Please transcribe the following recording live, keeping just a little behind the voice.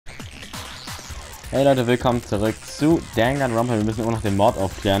Hey Leute, willkommen zurück zu Danganronpa. Wir müssen immer noch den Mord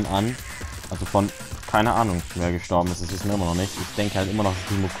aufklären an. Also von, keine Ahnung, wer gestorben ist. Das wissen wir immer noch nicht. Ich denke halt immer noch, dass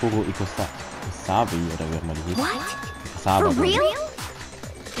die Mukuro Ikusabi oder wie auch immer die hieß. What? Ikusabi. For real?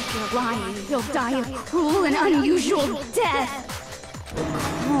 If you're lying, you'll die a cruel and unusual death.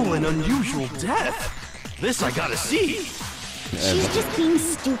 Cruel and unusual death? This I gotta see. She's just being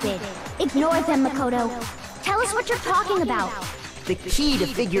stupid. Ignore them, Makoto. Tell us what you're talking about. The key to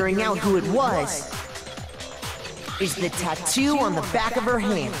figuring out who it was is the tattoo on the back of her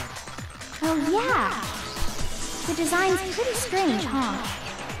hand. Oh yeah. The design's pretty strange, huh?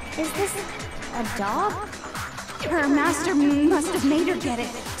 Is this a dog? Her master must have made her get it.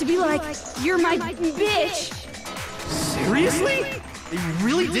 To be like, you're my bitch. Seriously? They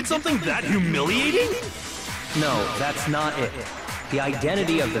really did something that humiliating? No, that's not it. The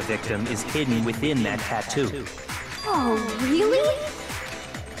identity of the victim is hidden within that tattoo. Oh, really?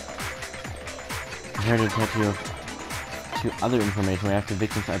 I heard a tattoo of two other information where the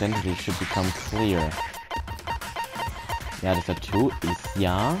victim's identity should become clear. Ja, das Tattoo ist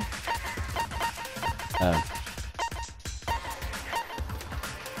ja...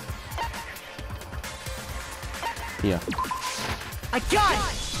 Hier. I got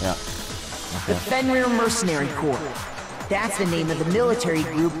it! Ja. The Okay. Fenrir Mercenary Corps. That's the name of the military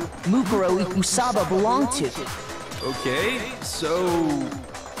group Mukuro Ikusaba belonged to. Okay, so...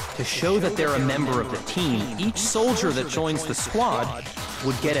 To show that they're a member of the team, each soldier that joins the squad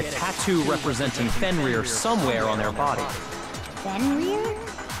would get a tattoo representing Fenrir somewhere on their body. Fenrir?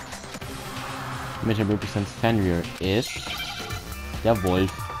 Mit der Möglichkeit Fenrir ist der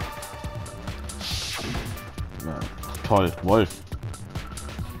Wolf. Ja, toll, Wolf.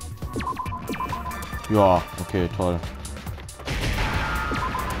 Ja, okay, toll.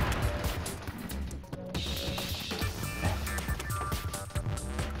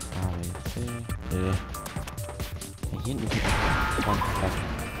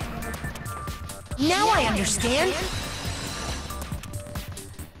 Now I understand.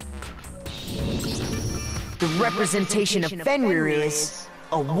 The representation of Fenrir is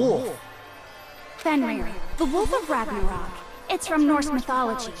a wolf. Fenrir, the Wolf of Ragnarok. It's from Norse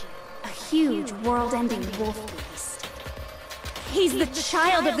mythology. A huge, world-ending wolf beast. He's the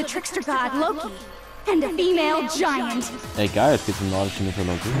child of the trickster god Loki, and a female giant. Egal, es geht um nordische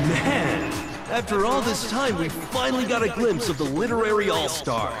Mythologie. Man! After all this time, we finally got a glimpse of the literary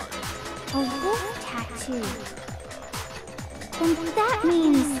all-star. A wolf tattoo. Then that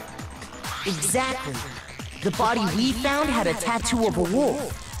means... Exactly. The body we found had a tattoo of a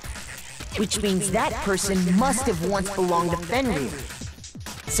wolf. Which means that person must have once belonged to Fenrir.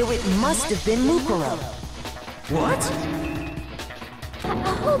 So it must have been Mukuro. What?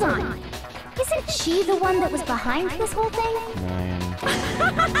 Hold on. Isn't she the one that was behind this whole thing? Nein.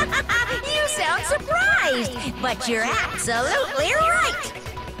 You sound surprised, but you're absolutely right.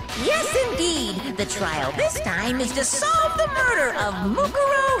 Yes, indeed. The trial this time is to solve the murder of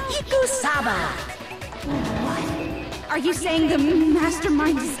Mukuro Ikusaba. What? Are you saying the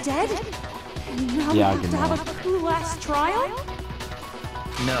mastermind is dead? Now Ja, we have to genau. have a cool last trial?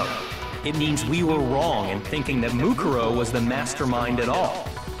 No, it means we were wrong in thinking that Mukuro was the mastermind at all.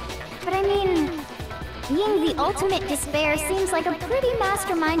 But I mean, being the ultimate despair seems like a pretty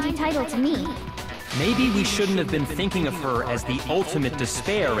mastermindy title to me. Maybe we shouldn't have been thinking of her as the ultimate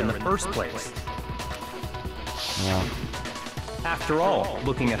despair in the first place. Ja. After all,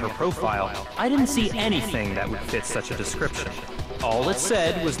 looking at her profile, I didn't see anything that would fit such a description. All it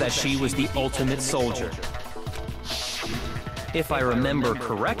said was that she was the ultimate soldier. If I remember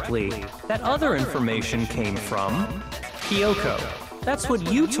correctly, that other information came from Kyoko. That's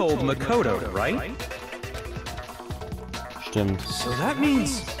what you told Makoto, right? Stimmt. So that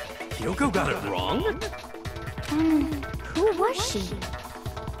means Kyoko got it wrong? Who was she?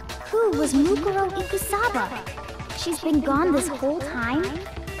 Who was Mukuro Ikusaba? She's been gone this whole time,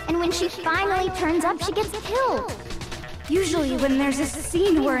 and when she finally turns up, she gets killed. Usually when there's a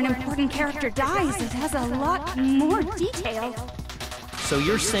scene where an important character dies, it has a lot more detail. So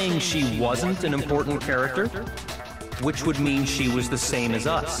you're saying she wasn't an important character? Which would mean she was the same as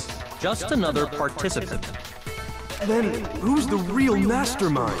us. Just another participant. Then who's the real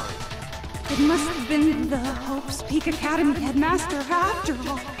mastermind? It must have been the Hope's Peak Academy headmaster after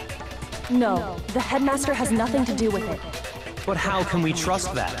all. No, the headmaster has nothing to do with it. But how can we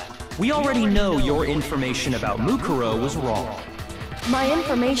trust that? We already know your information about Mukuro was wrong. My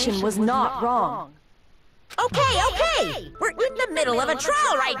information was not wrong. Okay. We're in the middle of a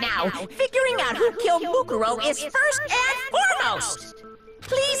trial right now. Figuring out who killed Mukuro is first and foremost.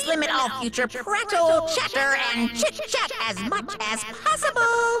 Please limit all future prattle, chatter, and chit-chat as much as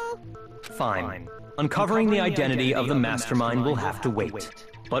possible. Fine. Uncovering the identity of the mastermind will have to wait.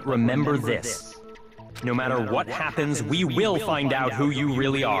 But remember this. No matter what happens, we will find out who you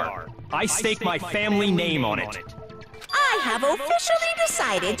really are. I stake my family name on it. I have officially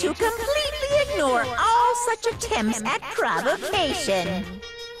decided to completely ignore all such attempts at provocation.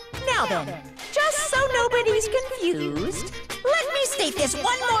 Now then, just so nobody's confused, let me state this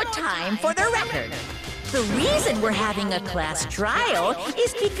one more time for the record. The reason we're having a class trial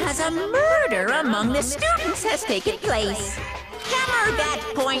is because a murder among the students has taken place. Hammer that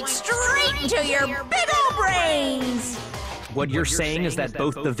point straight into your big ol' brains! What you're saying is that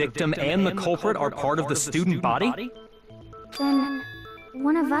both the victim and the culprit are part of the student body? Then,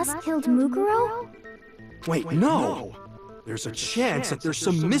 one of us killed Mukuro? Wait, no! There's a chance that there's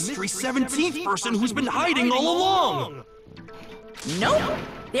some mystery 17th person who's been hiding all along! Nope!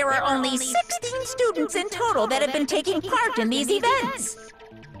 There are only 16 students in total that have been taking part in these events.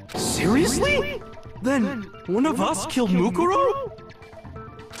 Seriously? Then, one of us killed Mukuro?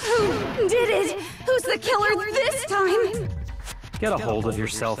 Who did it? Who's the killer this time? Get a hold of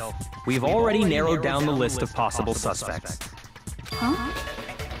yourself. We've already narrowed down the list of possible suspects. Huh?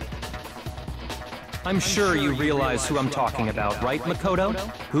 I'm sure you realize who I'm talking about, right, Makoto?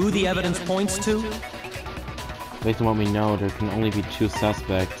 Who the evidence points to? Based on what we know, there can only be 2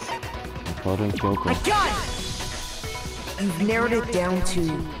 suspects. Makoto and Kyoko. I got it! You've narrowed it down to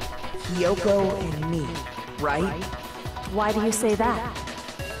Kyoko and me, right? Why do you say that?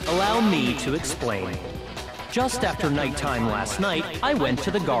 Allow me to explain. Just after nighttime last night, I went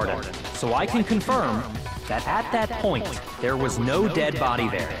to the garden, so I can confirm that at that point, there was no dead body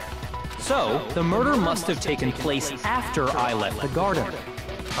there. So, the murder must have taken place after I left the garden.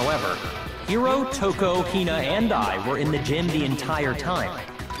 However, Hiro, Toko, Hina, and I were in the gym the entire time.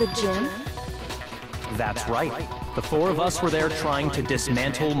 The gym? That's right. The 4 of us were there trying to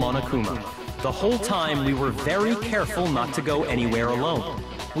dismantle Monokuma. The whole time, we were very careful not to go anywhere alone.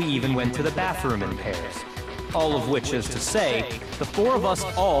 We even went to the bathroom in pairs. All of which is to say, the 4 of us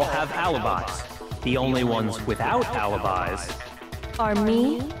all have alibis. The only ones without alibis Are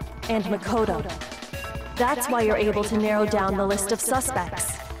me and Makoto. That's why you're able to narrow down the list of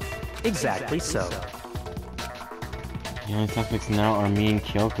suspects. exactly so. The only suspects now are me and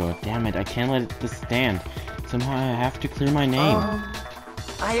Kyoko. Damn it, I can't let this stand. Somehow I have to clear my name.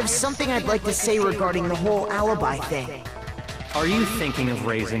 I have something I'd like to say regarding the whole alibi thing. Are you thinking of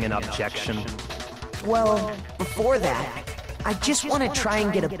raising an objection? Well, before that, I just want to try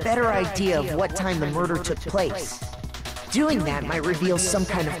and get a better idea of what time the murder took place. Doing that might reveal some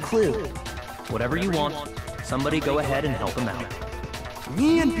kind of clue. Whatever you want. Somebody go ahead and help him out.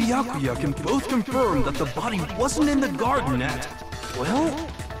 Me and Byakuya can both confirm that the body wasn't in the garden at... Well,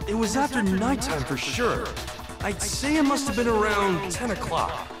 it was after nighttime for sure. I'd say it must have been around 10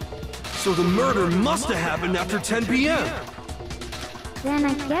 o'clock. So the murder must have happened after 10 p.m. Then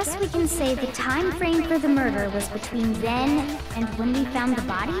I guess we can say the time frame for the murder was between then and when we found the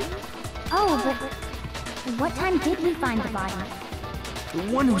body? Oh, but what time did we find the body? The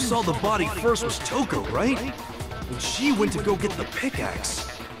one who saw the body first was Toko, right? And she went to go get the pickaxe.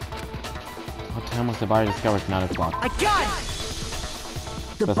 What time was the body discovered? 9 o'clock. I got it!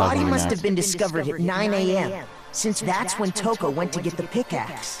 The That's body how we must react. have been discovered at 9 a.m., since that's when Toko went to get the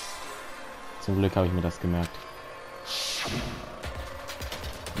pickaxe. Zum Glück habe ich mir das gemerkt.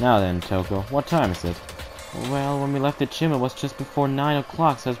 Now then, Toko, what time is it? Well, when we left the gym, it was just before 9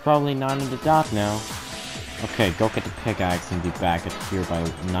 o'clock, so it's probably 9 on the dot now. Okay, go get the pickaxe and be back at here by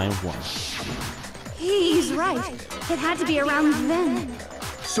 9:01. He's right. It had to be around then.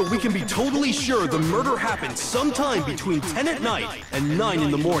 So we can be totally sure the murder happened sometime between 10 at night and 9 in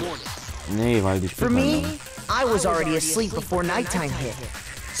the morning. Nee, weil die For me, I was already asleep before nighttime hit,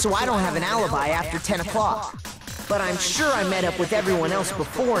 so I don't have an alibi after 10 o'clock. But I'm sure I met up with everyone else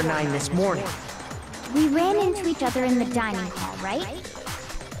before 9 this morning. We ran into each other in the dining hall, right?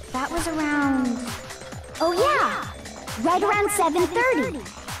 That was around... Oh yeah! Right around 7:30.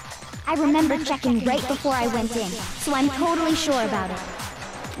 I remember checking right before I went in, so I'm totally sure about it.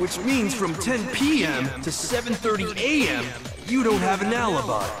 Which means from 10 p.m. to 7:30 a.m., you don't have an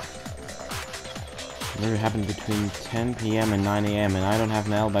alibi. Murder happened between 10 p.m. and 9 a.m. and I don't have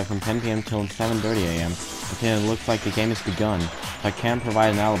an alibi from 10 p.m. till 7:30 a.m. Okay, it looks like the game has begun. If I can't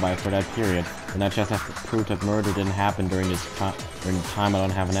provide an alibi for that period, then I just have to prove that murder didn't happen during the time I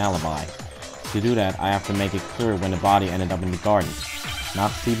don't have an alibi. To do that, I have to make it clear when the body ended up in the garden.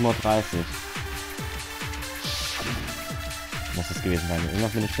 Nach 7:30 Uhr. Muss das gewesen sein.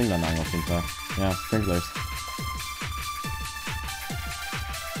 Irgendwas mit den Sprinkleranlagen auf jeden Fall. Ja, Sprinklers.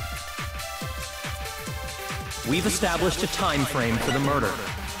 We've established a time frame for the murder.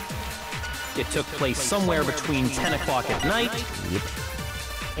 It took place somewhere between 10 o'clock at night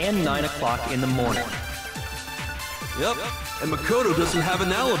and 9 o'clock in the morning. Yep, and Makoto doesn't have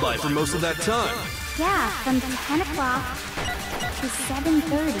an alibi for most of that time. Yeah, from 10 o'clock to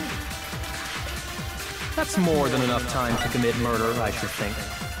 7:30. That's more than enough time to commit murder, I should think.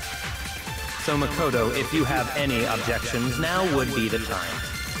 So Makoto, if you have any objections, now would be the time.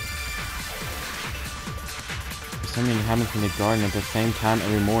 Something happens in the garden at the same time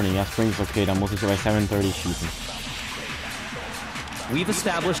every morning. Ja, Spring ist okay, dann muss ich bei 7:30 schießen. We've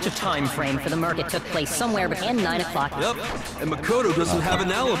established a time frame for the murder. It took place somewhere between 9 o'clock. Yep, and Makoto doesn't have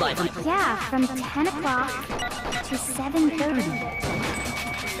an alibi for... Yeah, from 10 o'clock to 7:30.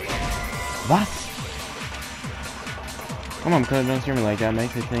 Was? Come on, Makoto, don't scare me like that.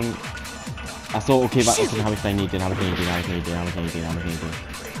 Makes me think... Ach so, okay, warte, okay, dann habe ich eine Idee,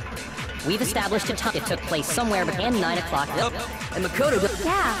 We've established a time. It took place somewhere between 9 o'clock. Yep, And Makoto...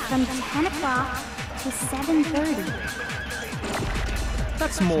 Yeah, from 10 o'clock to 7:30.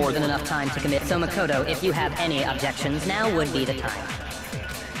 That's more than enough time to commit. So Makoto, if you have any objections, now would be the time.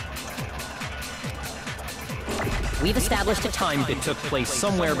 We've established a time. It took place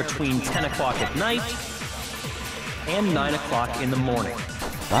somewhere between 10 o'clock at night and 9 o'clock in the morning.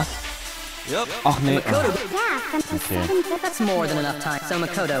 Was? Yep. Ach nee. Yeah, from Okay. 7:30. That's more than enough time. So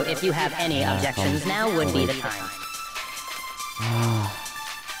Makoto, if you have any objections, now would be the time.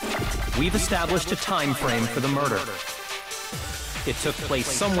 We've established a time frame for the murder. It took place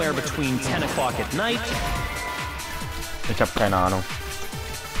somewhere between 10 o'clock at night. Ich hab keine Ahnung.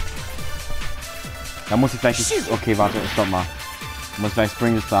 Da muss ich gleich... Okay, warte, stopp mal. Ich muss gleich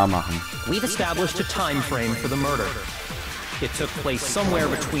Spring the Star machen. We've established a time frame for the murder. It took place somewhere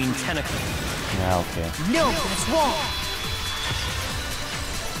between 10 o'clock. Ja, okay. No, that's wrong!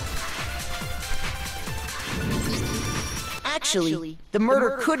 Actually, the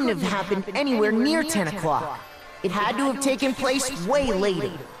murder couldn't have happened anywhere near 10 o'clock. It had to have taken place way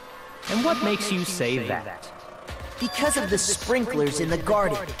later. And what makes you say that? Because of the sprinklers in the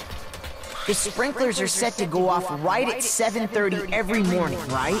garden. The sprinklers are set to go off right at 7:30 every morning,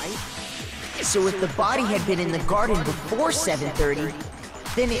 right? So if the body had been in the garden before 7:30,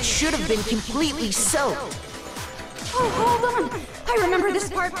 then it should have been completely soaked. Oh, hold on! I remember this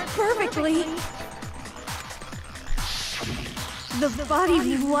part perfectly. The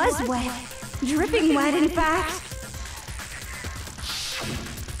body was wet. Dripping wet, in fact.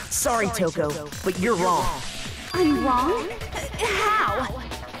 Sorry, Toko, but you're wrong. I'm wrong? How?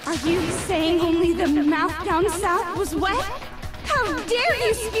 Are you saying only the mouth down south was wet? How dare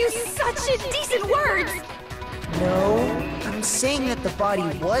you spew such indecent words! No, I'm saying that the body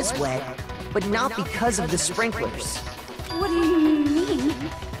was wet, but not because of the sprinklers. What do you mean?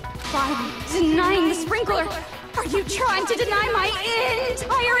 By denying the sprinkler, are you trying to deny my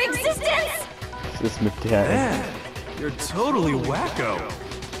entire existence? Was ist mit der? Man, you're totally wacko.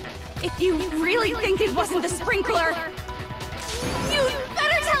 If you really think it wasn't the sprinkler, you'd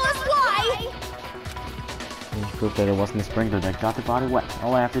better tell us why! It's proof that it wasn't a sprinkler that got the body wet.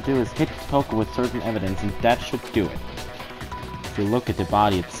 All I have to do is hit Toko with certain evidence and that should do it. If you look at the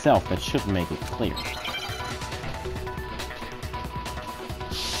body itself, that should make it clear.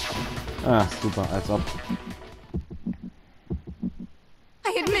 Ah, super, als ob.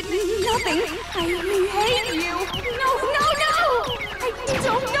 I admit nothing. I hate you. No, no, no! I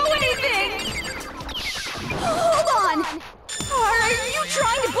don't know anything! Hold on! Are you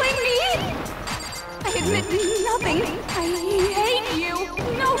trying to blame me? I admit nothing. I hate you.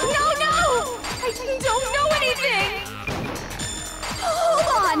 No, no, no! I don't know anything! Hold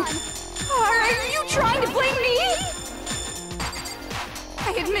on! Are you trying to blame me?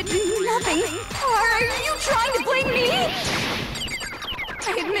 I admit nothing. Are you trying to blame me?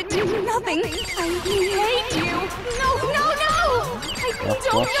 I admit nothing. I hate you. No, no, no! I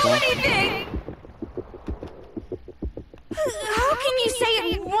don't know anything! How can you say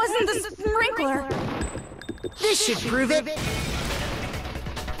it wasn't the sprinkler? This should prove it.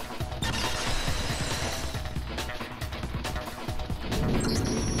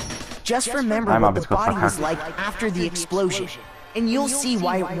 Just remember what the body was like after the explosion, and you'll see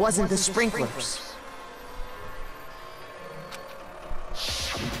why it wasn't the sprinklers.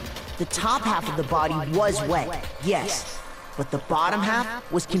 The top half of the body was wet, yes, but the bottom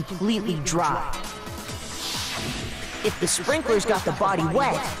half was completely dry. If the sprinklers got the body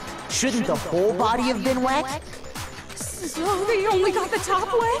wet, shouldn't the whole body have been wet? So they only got the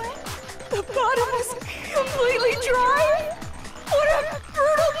top wet? The bottom was completely dry? What a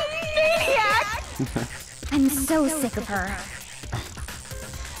brutal maniac! I'm so sick of her.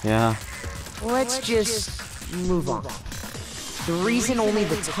 Yeah. Let's just move on. the reason only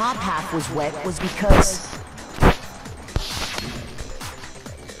the top half was wet was because...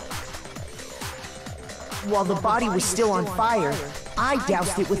 while the body was still on fire, I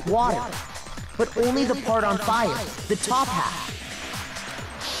doused it with water. But only the part on fire, the top half.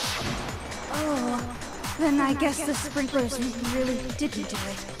 Oh, then I guess the sprinklers really didn't do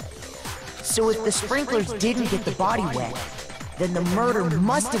it. So if the sprinklers didn't get the body wet, then the murder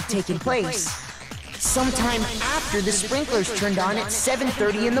must have taken place sometime after the sprinklers turned on at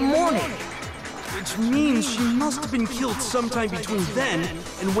 7:30 in the morning. Which means she must have been killed sometime between then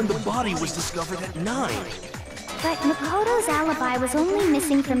and when the body was discovered at 9. But Makoto's alibi was only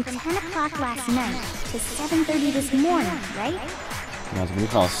missing from 10 o'clock last night to 7:30 this morning, right?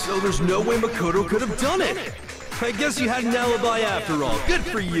 So there's no way Makoto could have done it! I guess you had an alibi after all. Good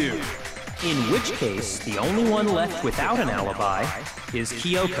for you! In which case, the only one left without an alibi is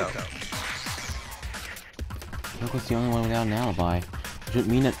Kyoko. Kyoko's the only one without an alibi. Which would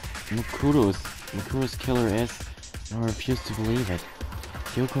mean that Makoto's killer is, and I refuse to believe it.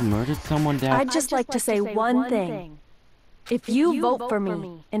 Kyoko murdered someone that... I'd just like to say one thing. If you vote for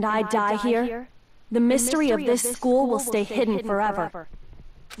me, and I die here, the mystery of this school will stay hidden forever.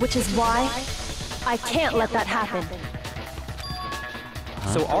 Which is why I can't let that happen.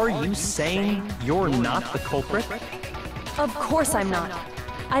 So are you saying you're not the culprit? Of course I'm not.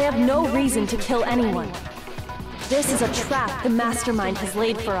 I have no reason to kill anyone. This is a trap the mastermind has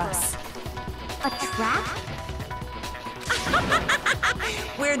laid for us. A trap?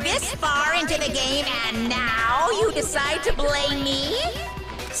 We're this far into the game and now you decide to blame me?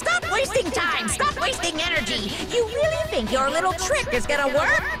 Stop wasting time! Stop wasting energy! You really think your little trick is gonna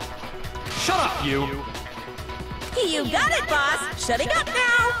work? Shut up, you! You got it, boss! Shutting up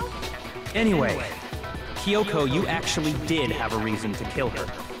now! Anyway, Kyoko, you actually did have a reason to kill her.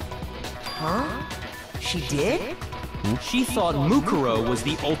 Huh? She did? She thought Mukuro was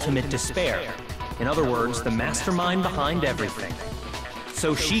the ultimate despair. In other words, the mastermind behind everything.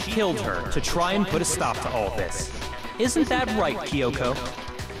 So she killed her to try and put a stop to all this. Isn't that right, Kyoko?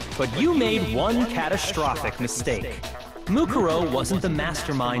 But you made one catastrophic mistake. Mukuro wasn't the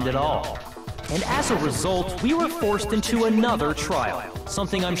mastermind at all. And as a result, we were forced into another trial.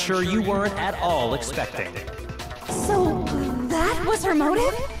 Something I'm sure you weren't at all expecting. So, that was her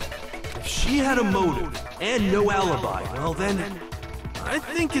motive? If she had a motive and no alibi, well then, I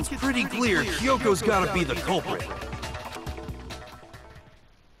think it's pretty clear Kyoko's gotta be the culprit.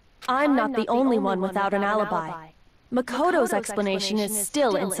 I'm not the only one without an alibi. Makoto's explanation is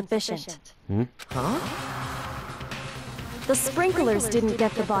still insufficient. Huh? The sprinklers didn't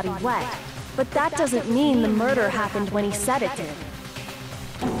get the body wet, but that doesn't mean the murder happened when he said it did.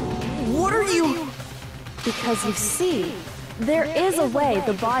 What are you... Because you see, there is a way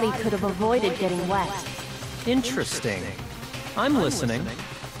the body could have avoided getting wet. Interesting. I'm listening.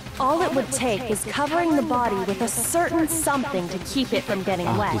 All it would take is covering the body with a certain something to keep it from getting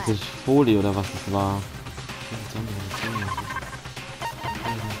Ach, wet. diese Folie oder was es war.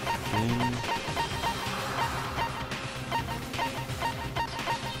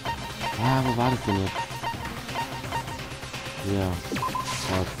 Ah, wo war das denn jetzt? Ja.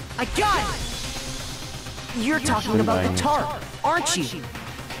 Gott. I got it! You're talking about the tarp, aren't you?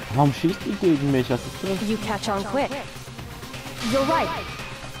 Warum schießt die gegen mich? Was ist das? You catch on quick. You're right.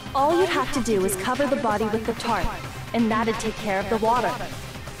 All you'd have to do is cover the body with the tarp, and that'd take care of the water.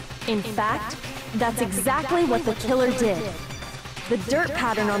 In fact, that's exactly what the killer did. The dirt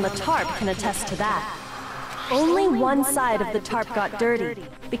pattern on the tarp can attest to that. Only one side of the tarp got dirty,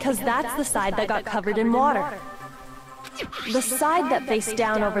 because that's the side that got covered in water. The side that faced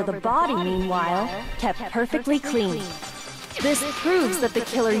down over the body, meanwhile, kept perfectly clean. This proves that the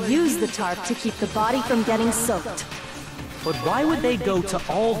killer used the tarp to keep the body from getting soaked. But why would they go to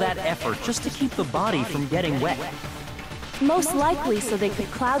all that effort just to keep the body from getting wet? Most likely so they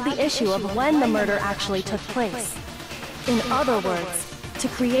could cloud the issue of when the murder actually took place. In other words, to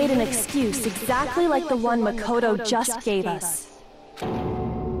create an excuse exactly like the one Makoto just gave us.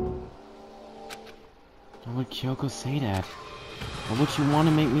 Why would Kyoko say that? Why would you want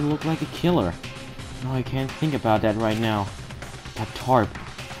to make me look like a killer? No, I can't think about that right now. That tarp.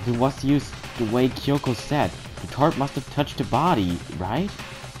 If it was used the way Kyoko said, the tarp must have touched the body, right?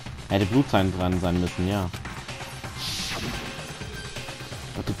 Hätte Blutzeichen dran sein müssen, ja.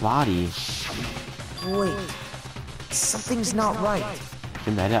 But the body... Wait, something's not right.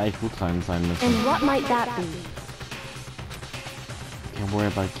 Stimmt, da hätte eigentlich Blutzeichen sein müssen. And what might that be? Can't worry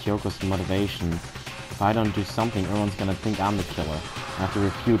about Kyoko's motivations. If I don't do something, everyone's gonna think I'm the killer. I have to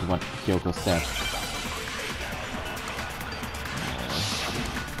refute what Kyoko said.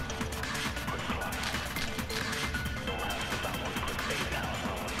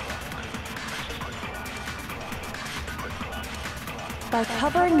 By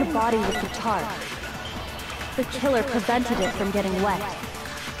covering the body with the tarp, the killer prevented it from getting wet.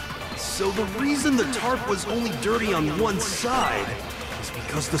 So the reason the tarp was only dirty on one side is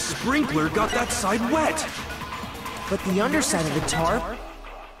because the sprinkler got that side wet. But the underside of the tarp,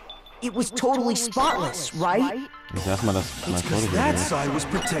 it was totally spotless, right? It's because that side was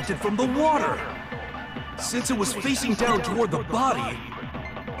protected from the water. Since it was facing down toward the body,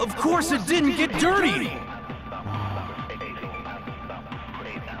 of course it didn't get dirty!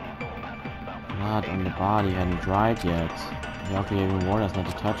 Blood on the body hadn't dried yet. Byakuya even warned us not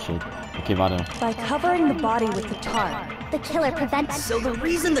to touch it. Okay, warte. By covering the body with the tarp, The killer prevented. So the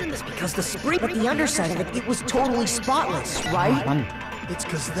reason that is because the sprinkler, but the underside of it, it was totally spotless, right? Mann. It's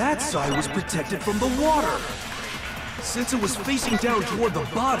because that side was protected from the water. Since it was facing down toward the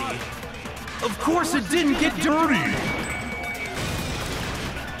body, of course it didn't get dirty!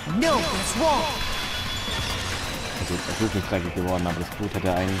 No, that's wrong. Also, es ist nicht dreckig geworden, aber das Blut hat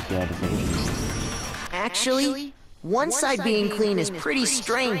ja eigentlich das erwischt. Actually, one side being clean is pretty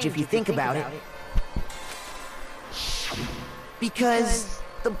strange if you think about it. Because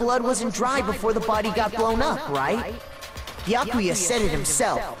the blood wasn't dry before the body got blown up, right? Byakuya said it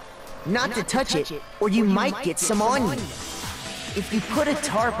himself. Not to touch it, or you might get some on you. If you put a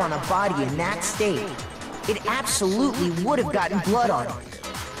tarp on a body in that state, it absolutely would have gotten blood on it.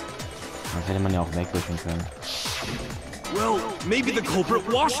 Das hätte man ja auch wegwischen können. Well, maybe the culprit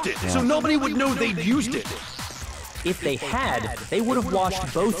washed it, so nobody would know they'd used it. If they had, they would have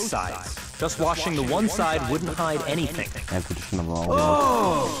washed both sides. Just washing the one side wouldn't hide anything. Ja, gut, das stimmt aber auch.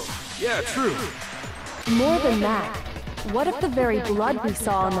 Oh! Yeah, true. more than that, what if the very blood we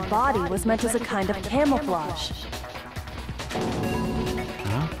saw on the body was meant as a kind of camouflage?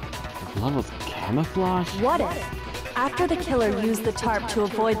 Huh? The blood was camouflage? What if, after the killer used the tarp to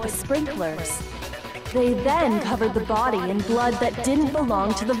avoid the sprinklers, they then covered the body in blood that didn't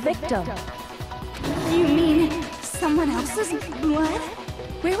belong to the victim? You mean someone else's blood?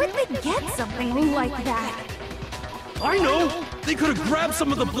 Where would they get something like that? I know! They could have grabbed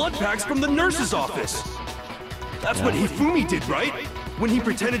some of the blood packs from the nurse's office! That's what Hifumi did, right? When he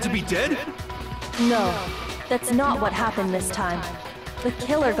pretended to be dead? No, that's not what happened this time. The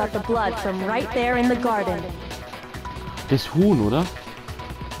killer got the blood from right there in the garden. Das Huhn, oder?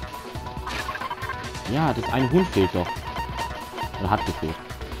 Ja, das eine Huhn fehlt doch. Oder hat gefehlt.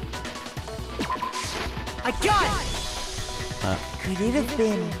 I got it! Could it have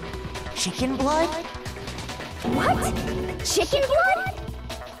been chicken blood? What? Chicken blood?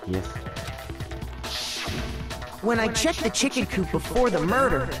 Yes. When I checked the chicken coop before the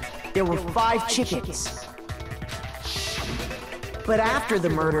murder, there were 5 chickens. But after the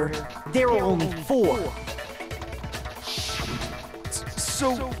murder, there were only 4.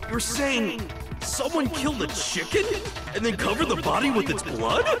 So, you're saying someone killed a chicken and then covered the body with its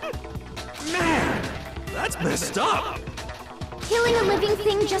blood? Man, that's messed up! Killing a living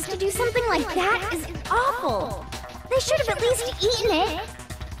thing just to do something like that is awful. They should have at least eaten it.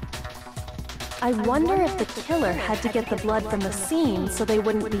 I wonder if the killer had to get the blood from the scene so they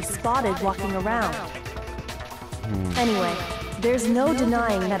wouldn't be spotted walking around. Anyway, there's no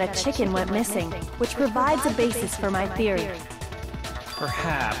denying that a chicken went missing, which provides a basis for my theory.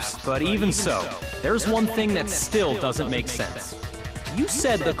 Perhaps, but even so, there's one thing that still doesn't make sense. You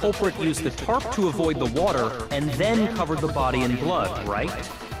said the culprit used the tarp to avoid the water and then covered the body in blood, right?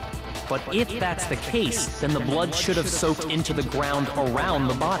 But if that's the case, then the blood should have soaked into the ground around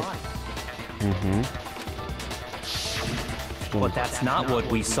the body. But that's not what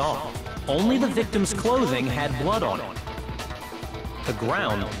we saw. Only the victim's clothing had blood on it. The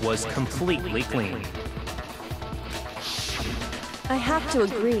ground was completely clean. I have to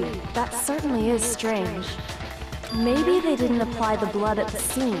agree, that certainly is strange. Maybe they didn't apply the blood at the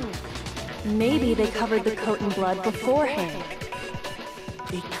scene. Maybe they covered the coat in blood beforehand.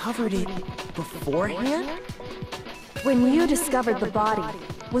 They covered it beforehand? When you discovered the body,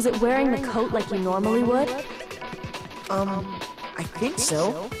 was it wearing the coat like you normally would? I think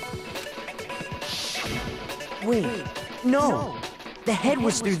so. Wait, no. The head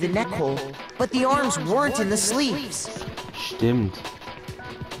was through the neck hole, but the arms weren't in the sleeves. Stimmt.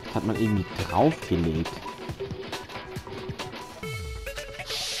 Das hat man irgendwie draufgelegt.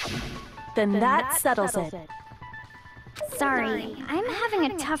 Then that settles it. Sorry, I'm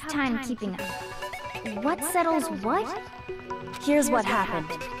having a tough time keeping up. What settles what? Here's what happened.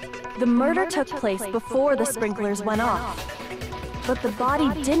 The murder took place before the sprinklers went off. But the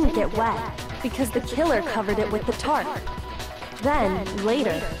body didn't get wet because the killer covered it with the tarp. Then,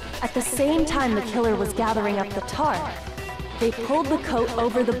 later, at the same time the killer was gathering up the tarp, they pulled the coat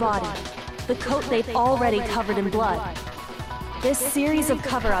over the body, the coat they'd already covered in blood. This series of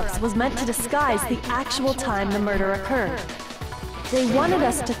cover-ups was meant to disguise the actual time the murder occurred. They wanted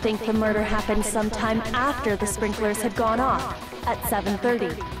us to think the murder happened sometime after the sprinklers had gone off, at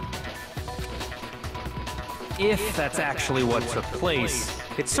 7:30. If that's actually what took place,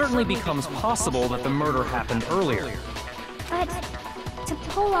 it certainly becomes possible that the murder happened earlier. But to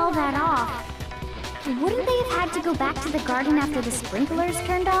pull all that off, wouldn't they have had to go back to the garden after the sprinklers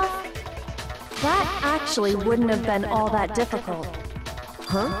turned off? That actually wouldn't have been all that difficult.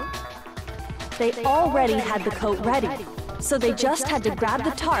 Huh? They already had the coat ready, so they just had to grab the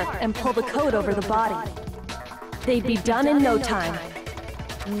tarp and pull the coat over the body. They'd be done in no time.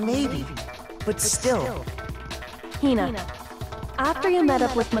 Maybe, but still. Hina, after you met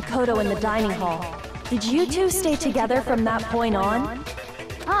up with Makoto in the dining hall, did you two stay together from that point on?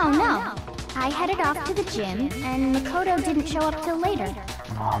 Oh no. I headed off to the gym, and Makoto didn't show up till later.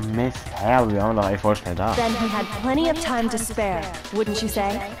 Oh Mist, hä, wir waren doch eigentlich voll schnell da. Then he had plenty of time to spare, wouldn't you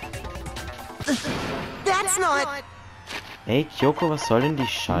say? That's not... Ey, Kyoko, was soll denn die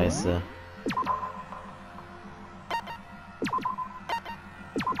Scheiße?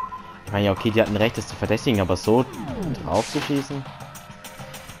 Ich meine, ja, okay, die hatten recht, das zu verdächtigen, aber so drauf zu schießen?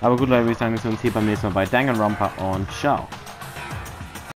 Aber gut, Leute, würde ich sagen, wir sehen uns hier beim nächsten Mal bei Danganronpa und ciao.